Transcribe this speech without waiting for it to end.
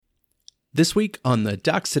This week on the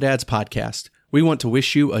Docs to Dads podcast, we want to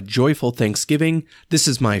wish you a joyful Thanksgiving. This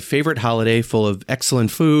is my favorite holiday, full of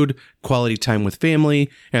excellent food, quality time with family,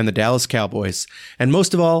 and the Dallas Cowboys. And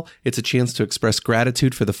most of all, it's a chance to express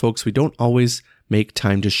gratitude for the folks we don't always make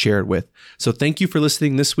time to share it with. So thank you for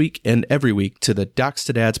listening this week and every week to the Docs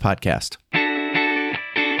to Dads podcast.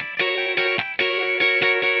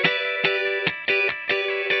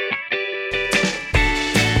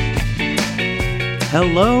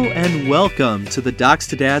 Hello and welcome to the Docs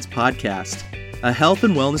to Dads podcast, a health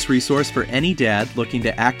and wellness resource for any dad looking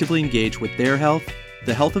to actively engage with their health,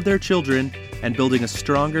 the health of their children, and building a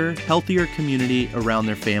stronger, healthier community around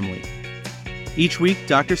their family. Each week,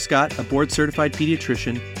 Dr. Scott, a board-certified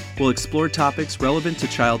pediatrician, will explore topics relevant to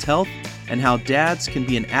child health and how dads can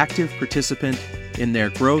be an active participant in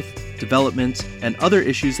their growth, development, and other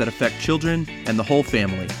issues that affect children and the whole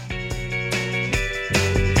family.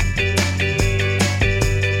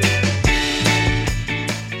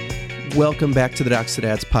 Welcome back to the Docs to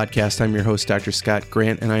Dads podcast. I'm your host, Dr. Scott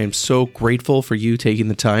Grant, and I am so grateful for you taking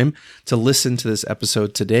the time to listen to this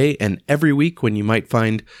episode today and every week when you might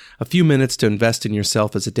find a few minutes to invest in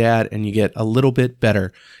yourself as a dad and you get a little bit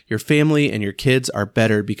better. Your family and your kids are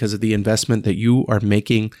better because of the investment that you are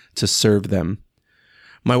making to serve them.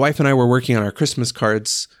 My wife and I were working on our Christmas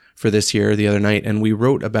cards for this year the other night, and we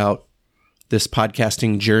wrote about this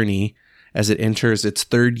podcasting journey as it enters its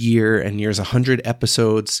third year and nears 100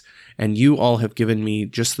 episodes. And you all have given me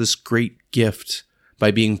just this great gift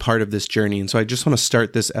by being part of this journey. And so I just want to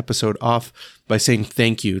start this episode off by saying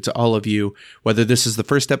thank you to all of you, whether this is the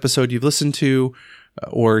first episode you've listened to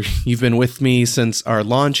or you've been with me since our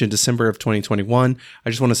launch in December of 2021. I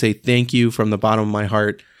just want to say thank you from the bottom of my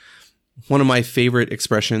heart. One of my favorite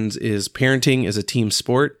expressions is parenting is a team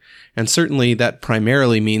sport. And certainly that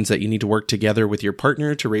primarily means that you need to work together with your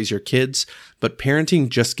partner to raise your kids. But parenting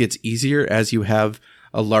just gets easier as you have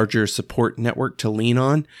a larger support network to lean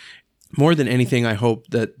on. More than anything, I hope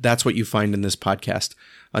that that's what you find in this podcast.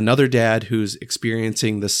 Another dad who's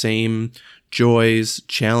experiencing the same joys,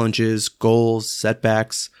 challenges, goals,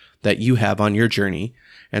 setbacks that you have on your journey.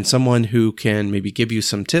 And someone who can maybe give you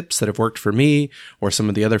some tips that have worked for me or some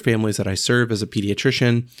of the other families that I serve as a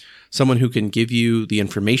pediatrician. Someone who can give you the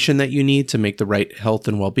information that you need to make the right health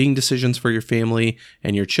and well-being decisions for your family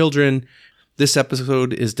and your children. This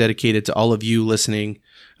episode is dedicated to all of you listening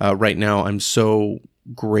right now. I'm so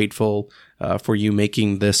grateful for you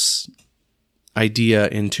making this idea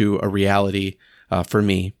into a reality for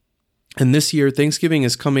me. And this year, Thanksgiving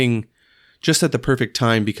is coming just at the perfect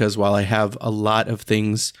time because while I have a lot of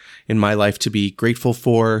things in my life to be grateful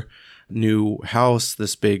for, new house,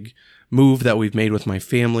 this big move that we've made with my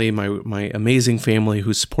family, my amazing family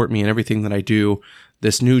who support me in everything that I do,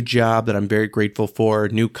 this new job that I'm very grateful for,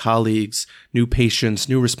 new colleagues, new patients,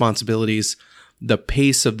 new responsibilities, the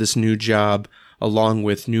pace of this new job, along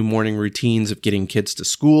with new morning routines of getting kids to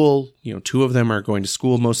school, 2 of them are going to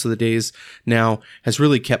school most of the days now, has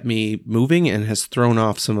really kept me moving and has thrown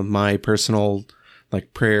off some of my personal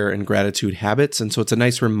prayer and gratitude habits. And so it's a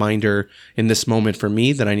nice reminder in this moment for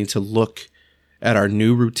me that I need to look at our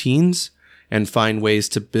new routines and find ways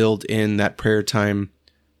to build in that prayer time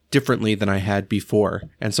differently than I had before.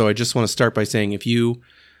 And so I just want to start by saying if you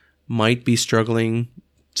might be struggling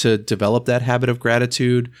to develop that habit of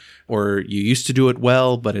gratitude, or you used to do it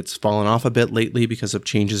well, but it's fallen off a bit lately because of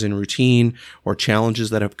changes in routine or challenges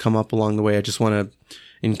that have come up along the way, I just want to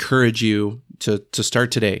encourage you to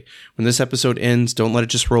start today. When this episode ends, don't let it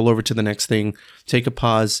just roll over to the next thing. Take a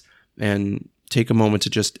pause and take a moment to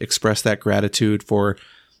just express that gratitude for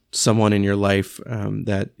someone in your life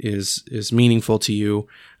that is meaningful to you,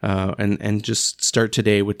 and just start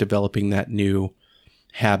today with developing that new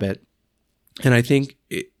habit. And I think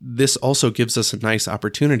this also gives us a nice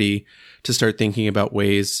opportunity to start thinking about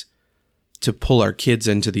ways to pull our kids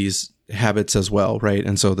into these habits as well, right?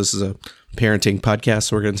 And so this is a parenting podcast,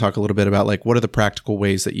 so we're going to talk a little bit about what are the practical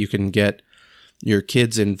ways that you can get your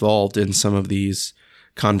kids involved in some of these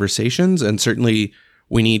conversations. And certainly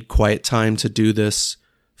we need quiet time to do this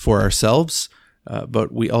for ourselves,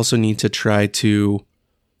 but we also need to try to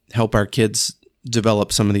help our kids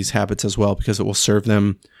develop some of these habits as well, because it will serve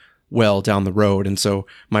them well down the road. And so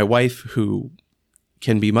my wife, who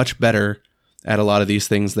can be much better at a lot of these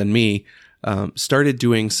things than me, started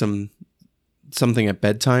doing something at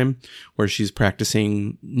bedtime where she's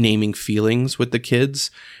practicing naming feelings with the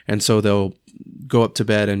kids. And so they'll go up to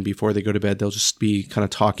bed, and before they go to bed, they'll just be kind of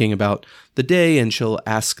talking about the day, and she'll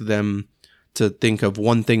ask them to think of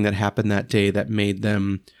one thing that happened that day that made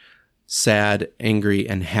them sad, angry,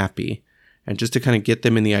 and happy. And just to kind of get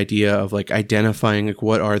them in the idea of identifying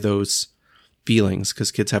what are those feelings,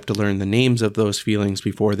 because kids have to learn the names of those feelings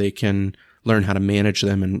before they can learn how to manage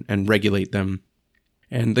them and regulate them.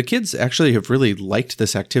 And the kids actually have really liked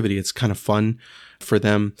this activity. It's kind of fun for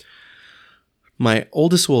them. My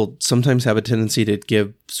oldest will sometimes have a tendency to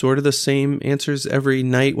give sort of the same answers every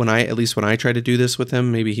night at least when I try to do this with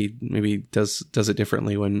him. Maybe he does it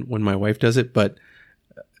differently when my wife does it, but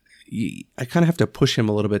I kind of have to push him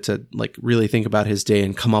a little bit to like really think about his day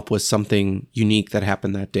and come up with something unique that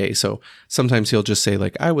happened that day. So sometimes he'll just say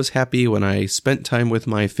like, I was happy when I spent time with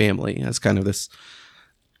my family. That's kind of this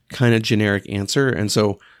kind of generic answer. And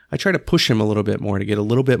so I try to push him a little bit more to get a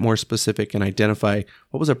little bit more specific and identify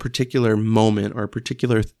what was a particular moment or a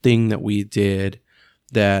particular thing that we did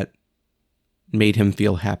that made him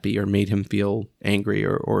feel happy or made him feel angry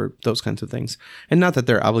or those kinds of things. And not that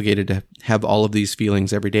they're obligated to have all of these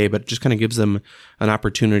feelings every day, but it just kind of gives them an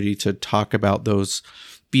opportunity to talk about those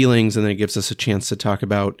feelings. And then it gives us a chance to talk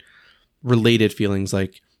about related feelings,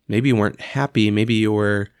 like maybe you weren't happy, maybe you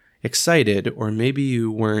were excited, or maybe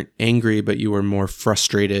you weren't angry, but you were more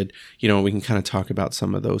frustrated. We can kind of talk about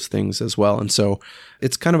some of those things as well. And so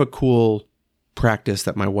it's kind of a cool practice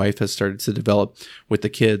that my wife has started to develop with the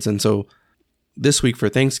kids. And so this week for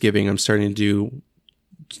Thanksgiving, I'm starting to do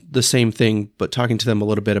the same thing, but talking to them a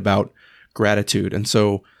little bit about gratitude. And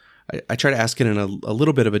so I try to ask it in a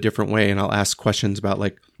little bit of a different way. And I'll ask questions about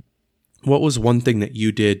like, what was one thing that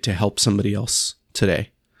you did to help somebody else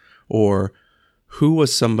today? Or who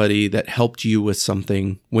was somebody that helped you with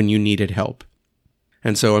something when you needed help?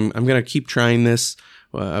 And so I'm going to keep trying this.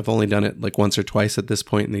 I've only done it like once or twice at this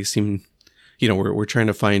point, and they seem, we're trying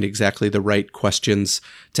to find exactly the right questions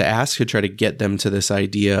to ask to try to get them to this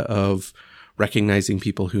idea of recognizing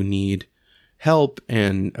people who need help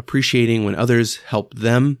and appreciating when others help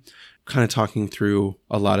them, kind of talking through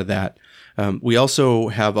a lot of that. We also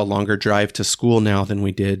have a longer drive to school now than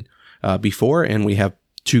we did before, and we have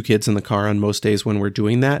 2 kids in the car on most days when we're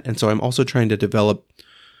doing that. And so I'm also trying to develop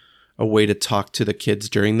a way to talk to the kids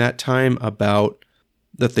during that time about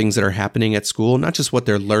the things that are happening at school, not just what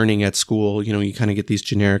they're learning at school. You kind of get these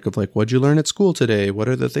generic of like, what'd you learn at school today? What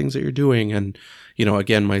are the things that you're doing? And,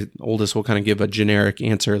 again, my oldest will kind of give a generic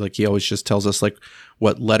answer. Like he always just tells us like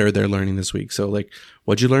what letter they're learning this week. So like,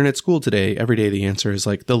 what'd you learn at school today? Every day the answer is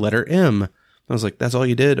like the letter M. I was like, that's all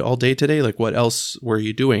you did all day today? Like what else were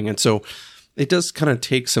you doing? And so it does kind of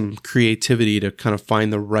take some creativity to kind of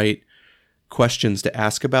find the right questions to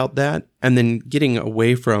ask about that. And then getting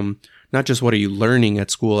away from not just what are you learning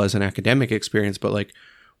at school as an academic experience, but like,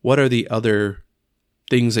 what are the other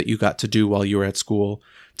things that you got to do while you were at school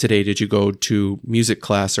today? Did you go to music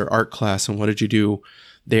class or art class? And what did you do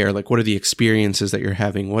there? Like, what are the experiences that you're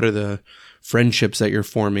having? What are the friendships that you're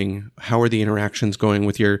forming? How are the interactions going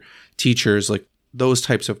with your teachers? Like, those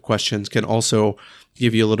types of questions can also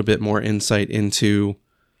give you a little bit more insight into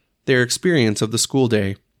their experience of the school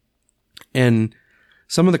day. And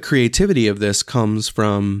some of the creativity of this comes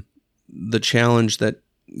from the challenge that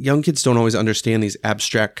young kids don't always understand these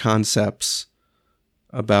abstract concepts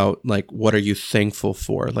about like, what are you thankful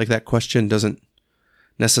for? Like that question doesn't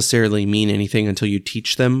necessarily mean anything until you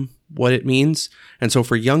teach them what it means. And so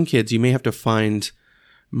for young kids, you may have to find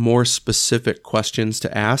more specific questions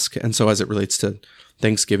to ask. And so as it relates to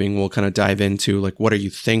Thanksgiving, we'll kind of dive into like, what are you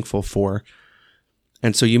thankful for?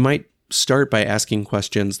 And so you might start by asking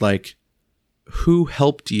questions like, who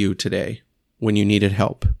helped you today when you needed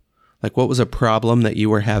help? Like, what was a problem that you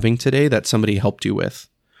were having today that somebody helped you with?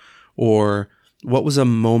 Or what was a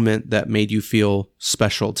moment that made you feel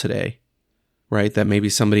special today, right? That maybe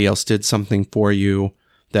somebody else did something for you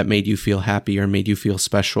that made you feel happy or made you feel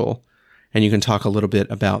special. And you can talk a little bit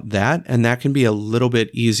about that. And that can be a little bit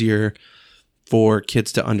easier for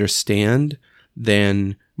kids to understand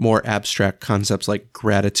than more abstract concepts like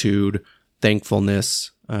gratitude, thankfulness,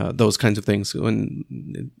 those kinds of things.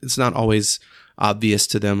 And it's not always obvious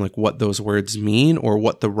to them like what those words mean or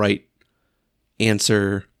what the right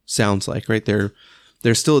answer sounds like, right?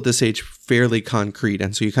 They're still at this age fairly concrete.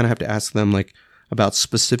 And so you kind of have to ask them like about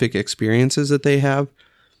specific experiences that they have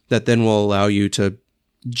that then will allow you to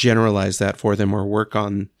generalize that for them or work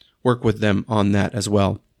with them on that as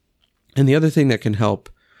well. And the other thing that can help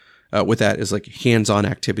with that is like hands-on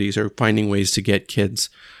activities or finding ways to get kids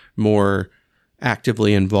more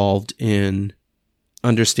actively involved in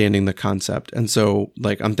understanding the concept. And so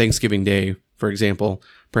like on Thanksgiving Day, for example,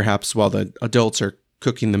 perhaps while the adults are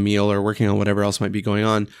cooking the meal or working on whatever else might be going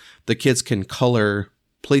on, the kids can color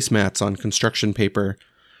placemats on construction paper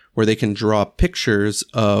where they can draw pictures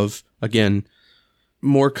of, again,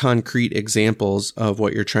 more concrete examples of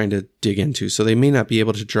what you're trying to dig into. So they may not be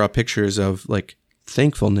able to draw pictures of like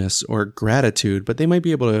thankfulness or gratitude, but they might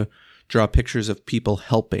be able to draw pictures of people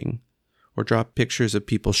helping, or draw pictures of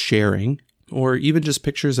people sharing, or even just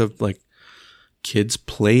pictures of like kids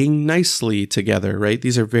playing nicely together, right?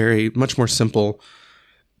 These are very much more simple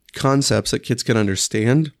concepts that kids can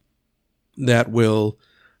understand that will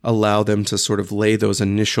allow them to sort of lay those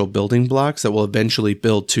initial building blocks that will eventually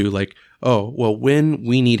build to like, oh, well, when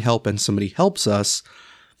we need help and somebody helps us,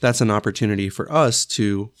 that's an opportunity for us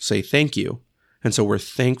to say thank you. And so we're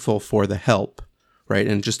thankful for the help, right?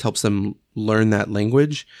 And it just helps them learn that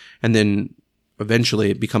language. And then eventually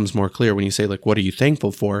it becomes more clear when you say like, what are you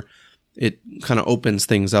thankful for? It kind of opens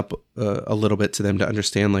things up a little bit to them to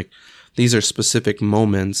understand like these are specific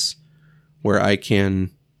moments where I can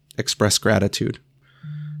express gratitude.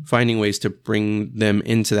 Finding ways to bring them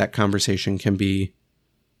into that conversation can be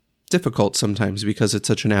difficult sometimes because it's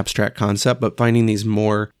such an abstract concept, but finding these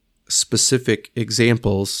more specific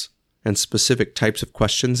examples and specific types of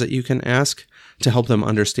questions that you can ask to help them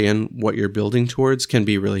understand what you're building towards can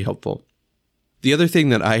be really helpful. The other thing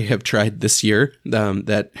that I have tried this year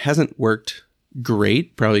that hasn't worked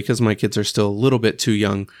great, probably because my kids are still a little bit too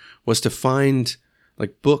young, was to find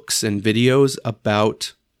like books and videos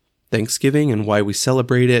about Thanksgiving and why we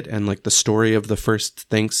celebrate it and like the story of the first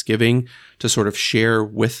Thanksgiving to sort of share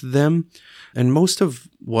with them. And most of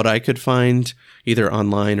what I could find either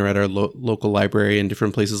online or at our local library and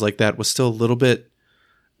different places like that was still a little bit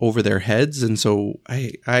over their heads. And so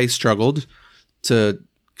I struggled to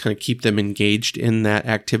kind of keep them engaged in that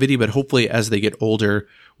activity. But hopefully as they get older,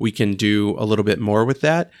 we can do a little bit more with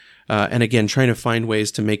that. And again, trying to find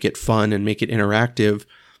ways to make it fun and make it interactive.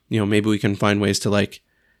 You know, maybe we can find ways to like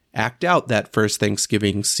act out that first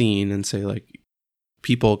Thanksgiving scene and say like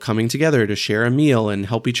people coming together to share a meal and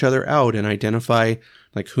help each other out and identify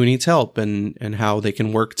like who needs help and how they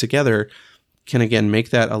can work together can again make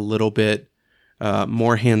that a little bit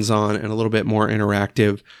more hands-on and a little bit more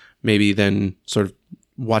interactive, maybe than sort of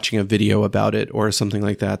watching a video about it or something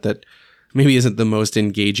like that maybe isn't the most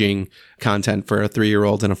engaging content for a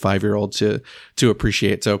 3-year-old and a 5-year-old to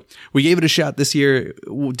appreciate. So we gave it a shot this year.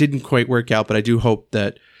 It didn't quite work out, but I do hope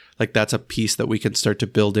that like that's a piece that we can start to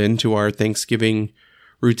build into our Thanksgiving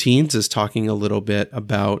routines, is talking a little bit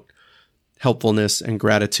about helpfulness and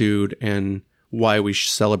gratitude and why we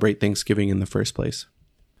celebrate Thanksgiving in the first place.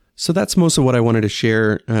 So that's most of what I wanted to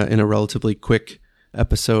share in a relatively quick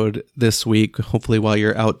episode this week. Hopefully while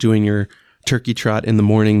you're out doing your turkey trot in the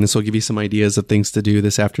morning, this will give you some ideas of things to do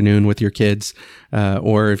this afternoon with your kids,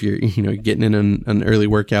 or if you're getting in an early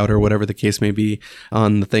workout or whatever the case may be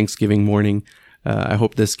on the Thanksgiving morning. I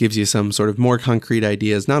hope this gives you some sort of more concrete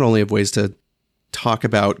ideas, not only of ways to talk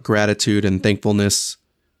about gratitude and thankfulness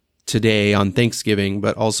today on Thanksgiving,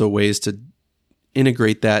 but also ways to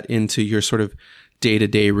integrate that into your sort of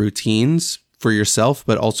day-to-day routines for yourself,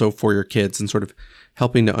 but also for your kids, and sort of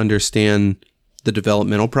helping to understand the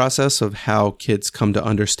developmental process of how kids come to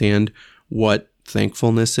understand what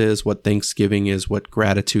thankfulness is, what Thanksgiving is, what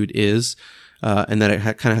gratitude is, and that it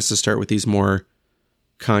kind of has to start with these more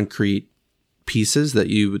concrete pieces that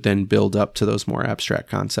you then build up to those more abstract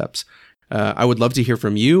concepts. I would love to hear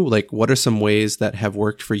from you. Like, what are some ways that have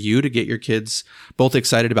worked for you to get your kids both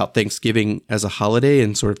excited about Thanksgiving as a holiday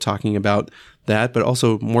and sort of talking about that, but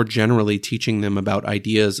also more generally teaching them about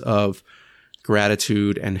ideas of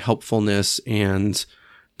gratitude and helpfulness and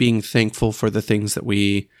being thankful for the things that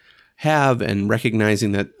we have and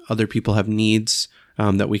recognizing that other people have needs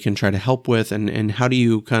that we can try to help with. And how do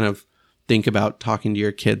you kind of think about talking to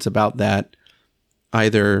your kids about that,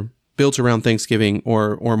 either built around Thanksgiving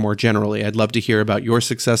or more generally? I'd love to hear about your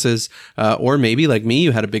successes, or maybe like me,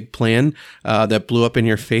 you had a big plan that blew up in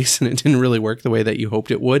your face and it didn't really work the way that you hoped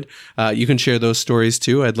it would. You can share those stories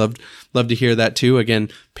too. I'd love to hear that too. Again,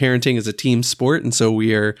 parenting is a team sport, and so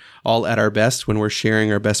we are all at our best when we're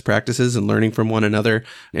sharing our best practices and learning from one another.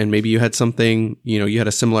 And maybe you had something, you had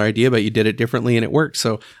a similar idea, but you did it differently and it worked.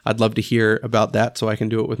 So I'd love to hear about that so I can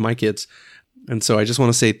do it with my kids. And so I just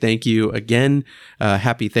want to say thank you again.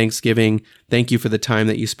 Happy Thanksgiving. Thank you for the time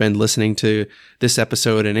that you spend listening to this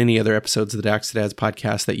episode and any other episodes of the Docs to Dads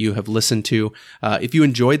podcast that you have listened to. If you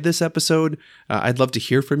enjoyed this episode, I'd love to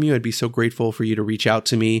hear from you. I'd be so grateful for you to reach out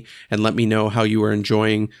to me and let me know how you are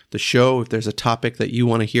enjoying the show. If there's a topic that you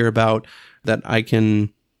want to hear about that I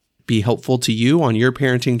can be helpful to you on your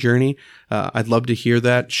parenting journey, I'd love to hear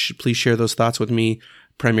that. Please share those thoughts with me,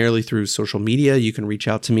 primarily through social media. You can reach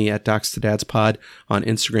out to me at Docs to Dads Pod on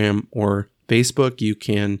Instagram or Facebook. You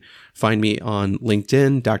can find me on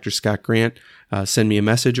LinkedIn, Dr. Scott Grant. Send me a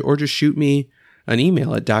message or just shoot me an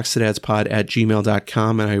email at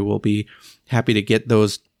docstodadspod@gmail.com, and I will be happy to get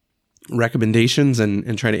those recommendations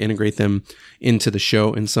and try to integrate them into the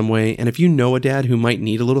show in some way. And if you know a dad who might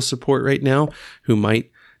need a little support right now, who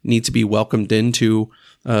might need to be welcomed into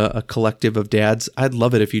a collective of dads, I'd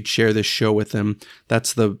love it if you'd share this show with them.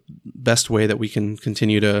 That's the best way that we can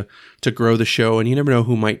continue to grow the show. And you never know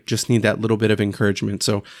who might just need that little bit of encouragement.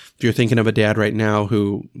 So if you're thinking of a dad right now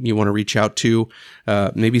who you want to reach out to,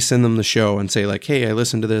 maybe send them the show and say like, hey, I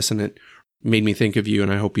listened to this and it made me think of you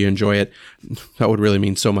and I hope you enjoy it. That would really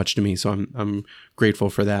mean so much to me. So I'm grateful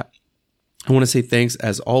for that. I want to say thanks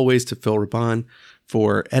as always to Phil Raban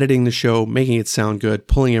for editing the show, making it sound good,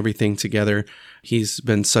 pulling everything together. He's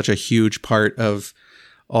been such a huge part of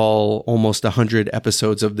almost 100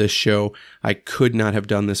 episodes of this show. I could not have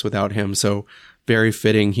done this without him. So very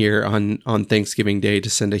fitting here on Thanksgiving Day to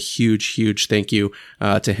send a huge thank you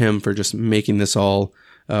to him for just making this all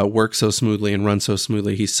work so smoothly and run so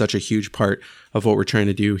smoothly. He's such a huge part of what we're trying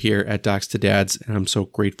to do here at Docs to Dads, and I'm so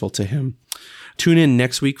grateful to him. Tune in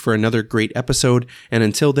next week for another great episode, and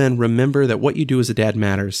until then, remember that what you do as a dad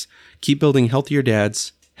matters. Keep building healthier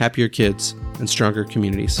dads, happier kids, and stronger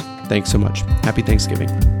communities. Thanks so much. Happy Thanksgiving.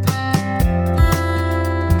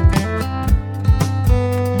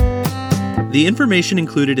 The information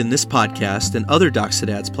included in this podcast and other Docs to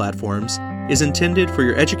Dads platforms is intended for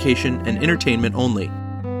your education and entertainment only.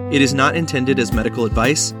 It is not intended as medical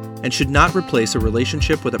advice and should not replace a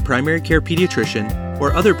relationship with a primary care pediatrician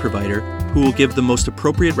or other provider who will give the most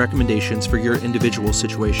appropriate recommendations for your individual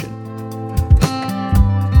situation.